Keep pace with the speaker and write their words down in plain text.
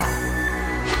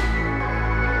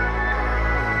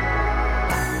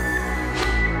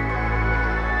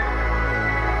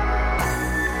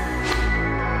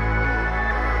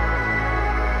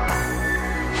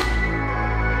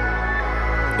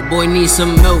boy needs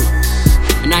some milk.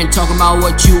 And I ain't talking about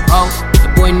what you owe.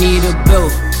 The boy need a bill.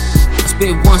 I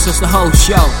spit once, that's the whole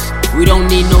show. We don't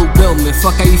need no bill, man,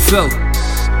 fuck how you feel.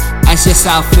 That's just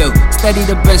how I feel. Study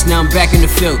the best, now I'm back in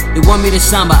the field. They want me to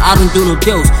sign, but I don't do no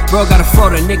deals. Bro got a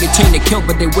photo, nigga chain to kill,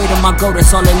 but they wait on my goal,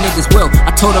 that's all that niggas will.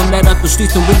 I told them that up the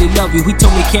streets don't really love you. He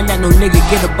told me can't let no nigga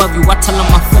get above you. I tell him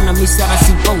my feeling, he said I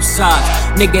see both sides.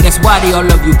 Nigga, that's why they all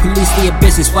love you. Police for your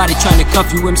business, why they tryna cuff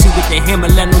you? MC with the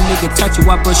hammer, let no nigga touch you.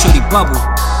 I brush shorty bubble.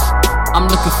 I'm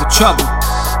looking for trouble.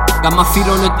 Got my feet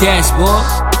on the dashboard.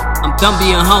 I'm done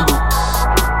being humble.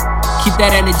 Keep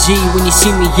that energy when you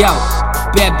see me out.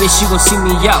 Bad bitch, she gon' see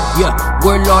me out, yeah.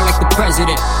 Word law like the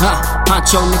president,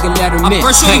 Honcho nigga, let him in. I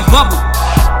brush shorty bubble.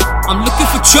 I'm looking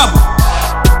for trouble.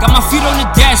 Got my feet on the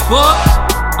dashboard.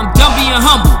 I'm done being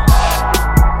humble.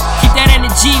 Keep that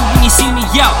energy when you see me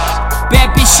out.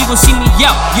 Bad bitch, she gon' see me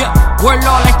out, yeah. Word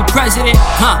law like the president,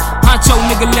 Honcho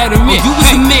nigga, let him in. You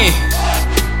was a man,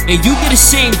 and you did the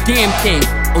same damn thing.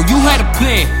 Oh, you had a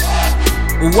plan.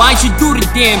 Well, why'd you do the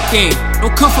damn thing?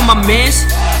 Don't come for my mans.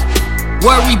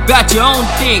 Worry about your own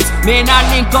things. Man, I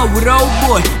link up with old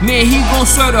boy. Man, he gon'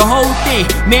 serve the whole thing.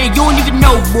 Man, you don't even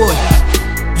know, boy.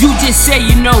 You just say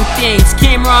you know things.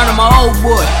 Came around on my old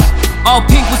boy. All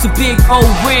pink with some big old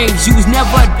rings. You was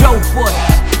never a dope boy.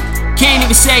 Can't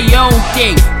even say your own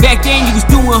thing. Back then you was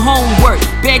doing homework.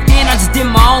 Back then I just did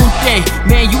my own thing.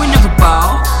 Man, you ain't never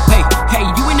ball. Hey,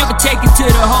 you ain't never take it to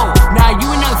the hole. Nah, you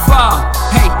ain't never fall.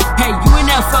 Hey, you ain't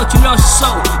never felt you lost your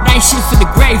soul. Nice shit for the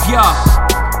graveyard.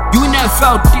 You ain't never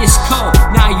felt this cold.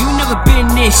 Nah, you ain't never been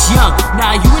this young.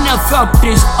 Nah, you ain't never felt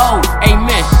this old.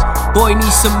 Amen. Boy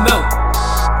need some milk.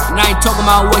 And I ain't talking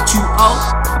about what you owe.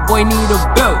 The boy need a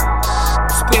bill.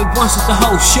 Spit once is the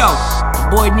whole show.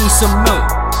 The boy need some milk.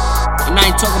 And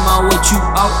I ain't talking about what you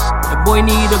owe. The boy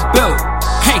need a bill.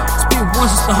 Hey, spit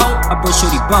once is the whole. I brush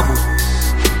shorty bubble.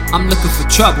 I'm looking for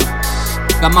trouble.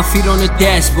 Got my feet on the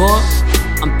dashboard.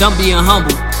 I'm done being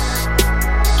humble.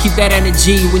 Keep that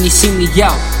energy when you see me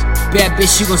out. Bad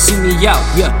bitch, you gon' see me out,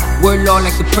 yeah. Word law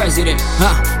like the president,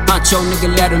 Honcho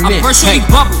nigga, let him in. I brush shorty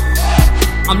bubble.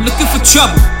 I'm looking for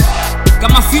trouble.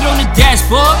 Got my feet on the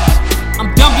dashboard.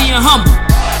 I'm done being humble.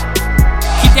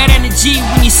 Keep that energy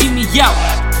when you see me out.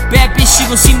 Bad bitch, she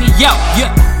gon' see me out,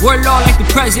 yeah. Word law like the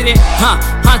president,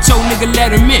 Honcho nigga,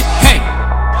 let him in. Hey.